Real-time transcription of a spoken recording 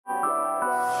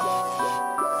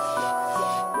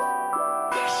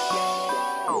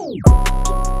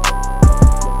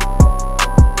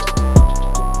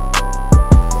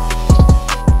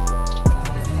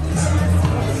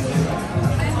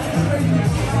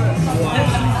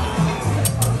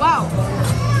Wow.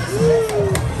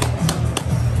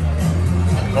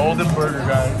 Golden burger,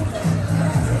 guys.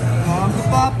 Uncle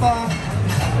Papa.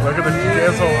 Look at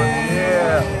this one.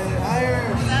 Yeah. Higher.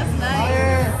 That's nice.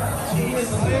 Higher. Cheese.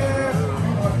 Higher.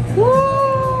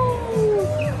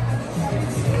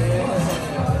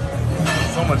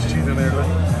 So much cheese in there. Look.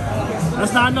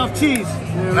 That's not enough cheese.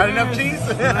 Not enough cheese?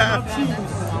 Not enough cheese.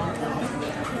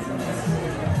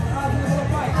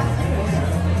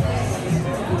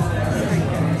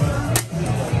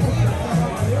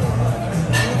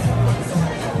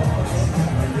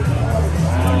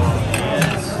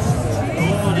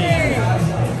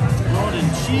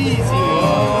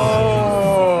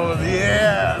 Oh,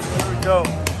 yeah. There we go.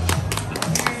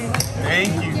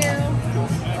 Thank you.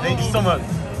 Thank you so much.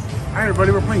 Alright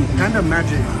everybody, we're playing Panda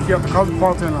Magic here at the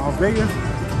Cosmopolitan in Las Vegas.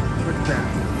 Look at that.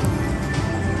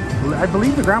 I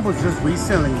believe the ground was just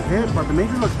recently hit, but the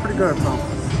major looks pretty good,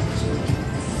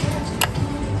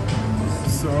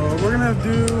 so we're gonna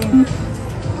do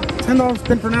 $10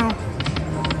 spin for now.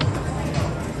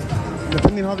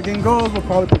 Depending on how the game goes, we'll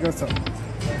probably pick us up.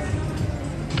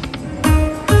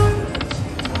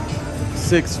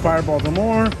 6 fireballs or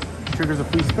more. Triggers a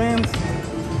free spins.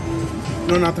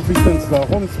 No, not the free spins, the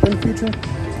home spin feature.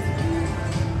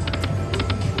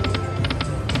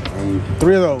 And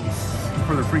 3 of those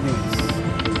for the free games.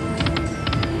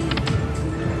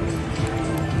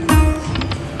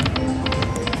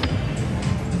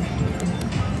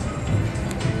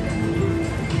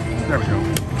 There we go.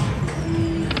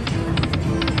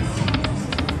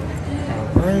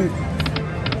 All right.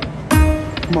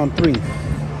 Come on, 3.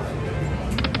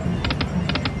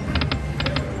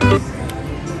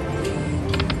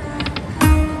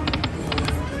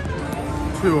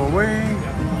 Two away.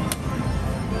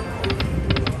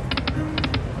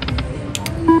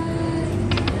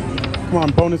 Come on,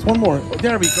 bonus, one more.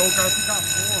 There we go, guys. We got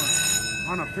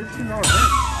 4 on a $15 bet.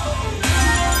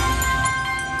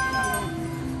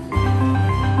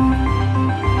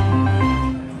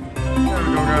 There we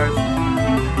go, guys.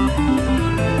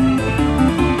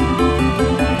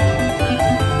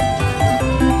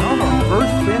 On our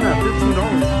first spin at $15.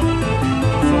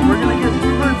 So we're gonna get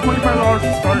 $225 to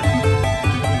start.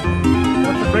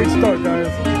 That's a great start,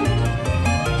 guys.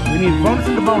 We need bonus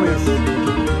in the bonus.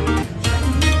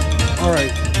 All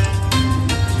right.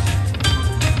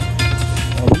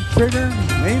 A weak trigger,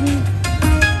 maybe.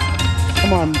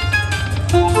 Come on.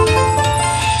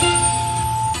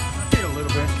 Wait a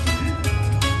little bit.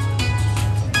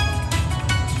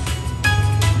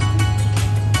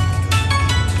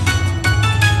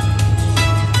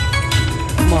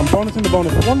 Come on, bonus in the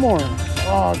bonus. One more.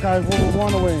 Oh, guys, we're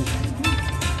 1 away.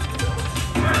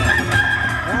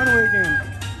 Again.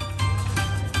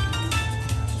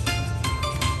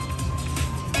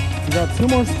 We got 2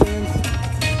 more spins.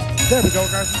 There we go,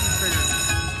 guys. This is bigger.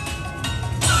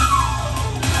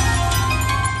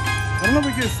 I don't know if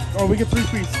we get. Oh, we get 3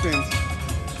 free spins.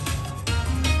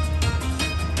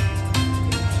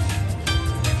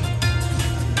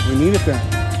 We needed that.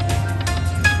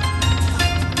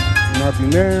 Nothing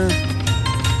there.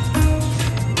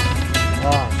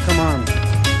 Ah, come on.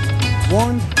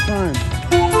 1 time.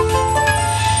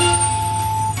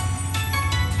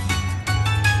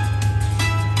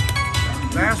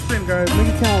 Last spin, guys. Make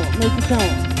it count. Make it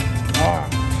count. Ah.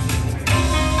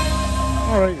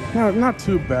 All right. Not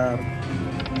too bad.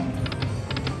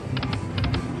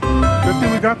 Good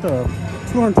thing we got the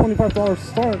 $225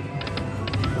 start.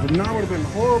 If not, would have been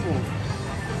horrible.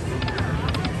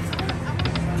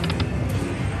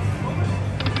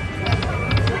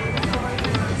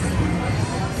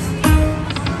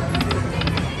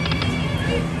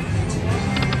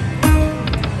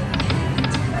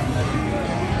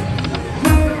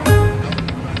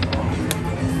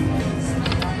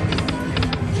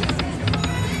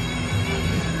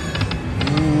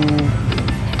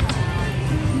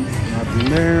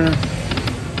 There.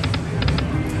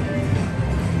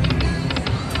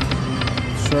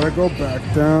 Should I go back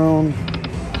down?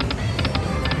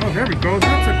 Oh, there we go.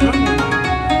 That's a good one.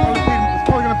 It's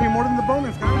probably going to pay more than the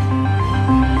bonus, guys.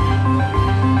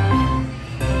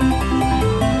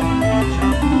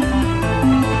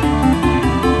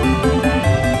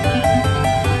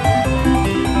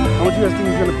 How much do you guys think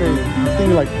he's going to pay? I'm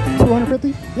thinking like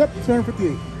 250? Yep,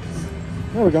 258.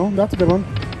 There we go. That's a good one.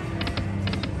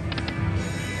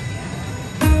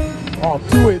 Oh,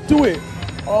 do it, do it.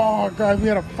 Oh, guys, we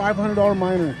had a $500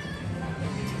 minor.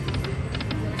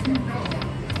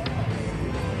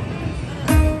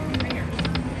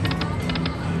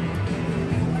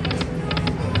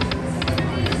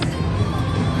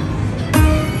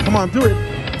 Come on, do it.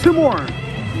 2 more.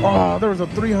 Oh, there was a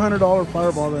 $300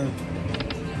 fireball there.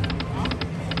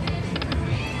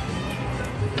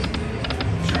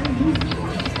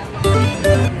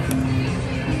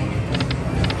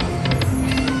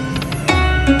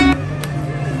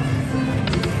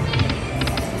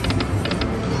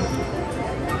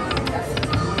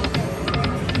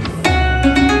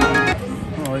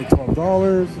 All right,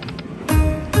 $12.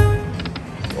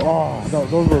 Oh,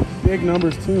 those were big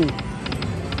numbers too.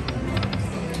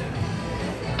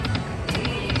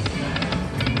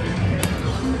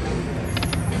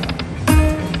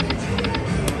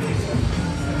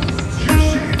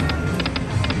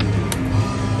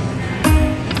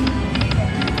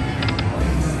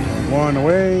 One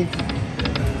away.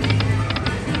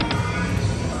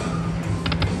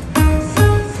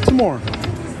 Two more.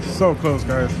 So close,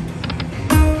 guys.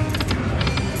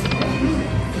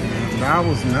 That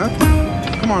was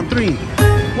nothing. Come on, three.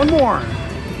 One more.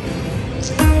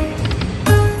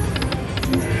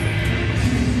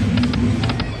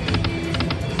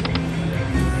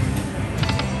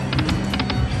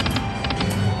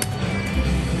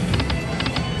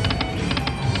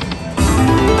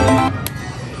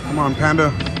 Come on,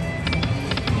 Panda.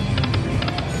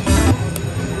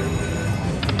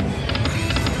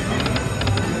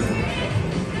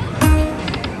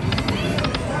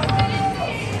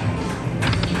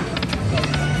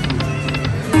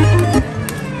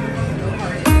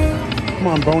 Come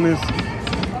on, bonus.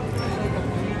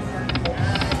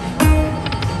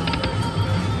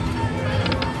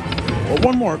 Oh,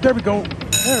 one more. There we go.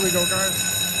 There we go, guys.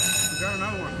 We got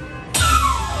another one.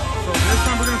 So this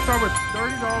time we're gonna start with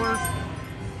 $30.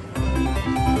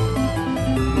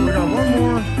 We got one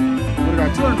more. We got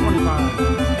 225.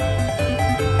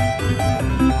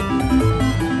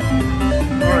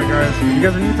 Alright guys, if you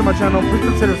guys are new to my channel, please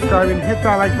consider subscribing, hit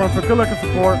that like button for good luck and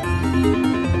support.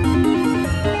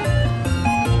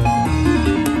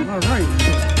 Alright.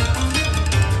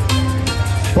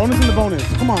 Bonus in the bonus.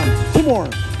 Come on. Two more.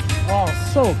 Oh,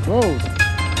 so close.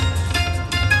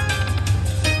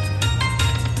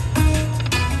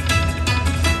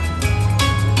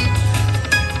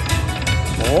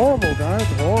 Horrible, guys,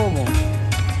 horrible.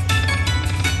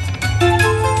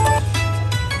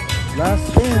 Last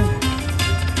spin.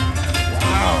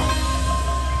 Wow.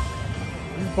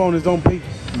 These bonus don't pay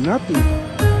nothing.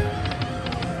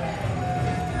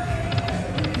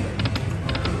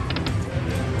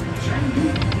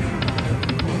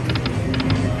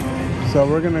 So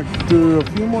we're gonna do a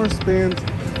few more spins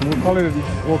and we'll call it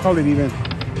even.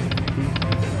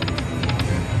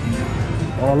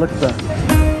 Oh, look at that.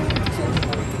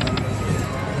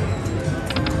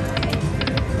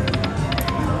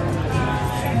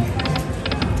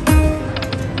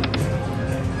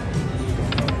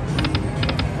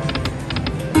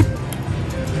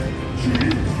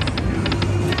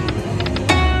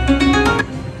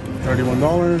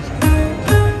 $31.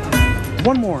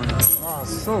 One more. Oh,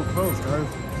 so close, guys.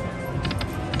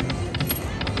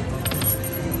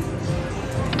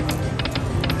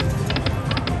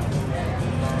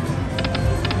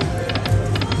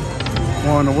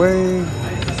 One away.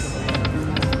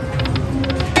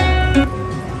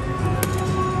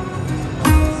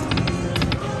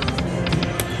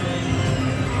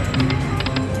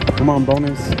 Come on,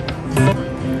 bonus.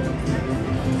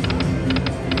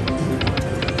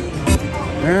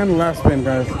 And last spin,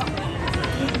 guys.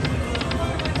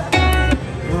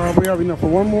 We have enough for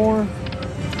one more.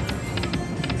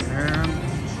 And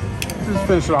just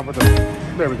finish it off with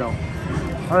it. There we go.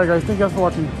 Alright guys, thank you guys for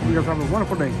watching. You guys have a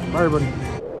wonderful day. Bye everybody.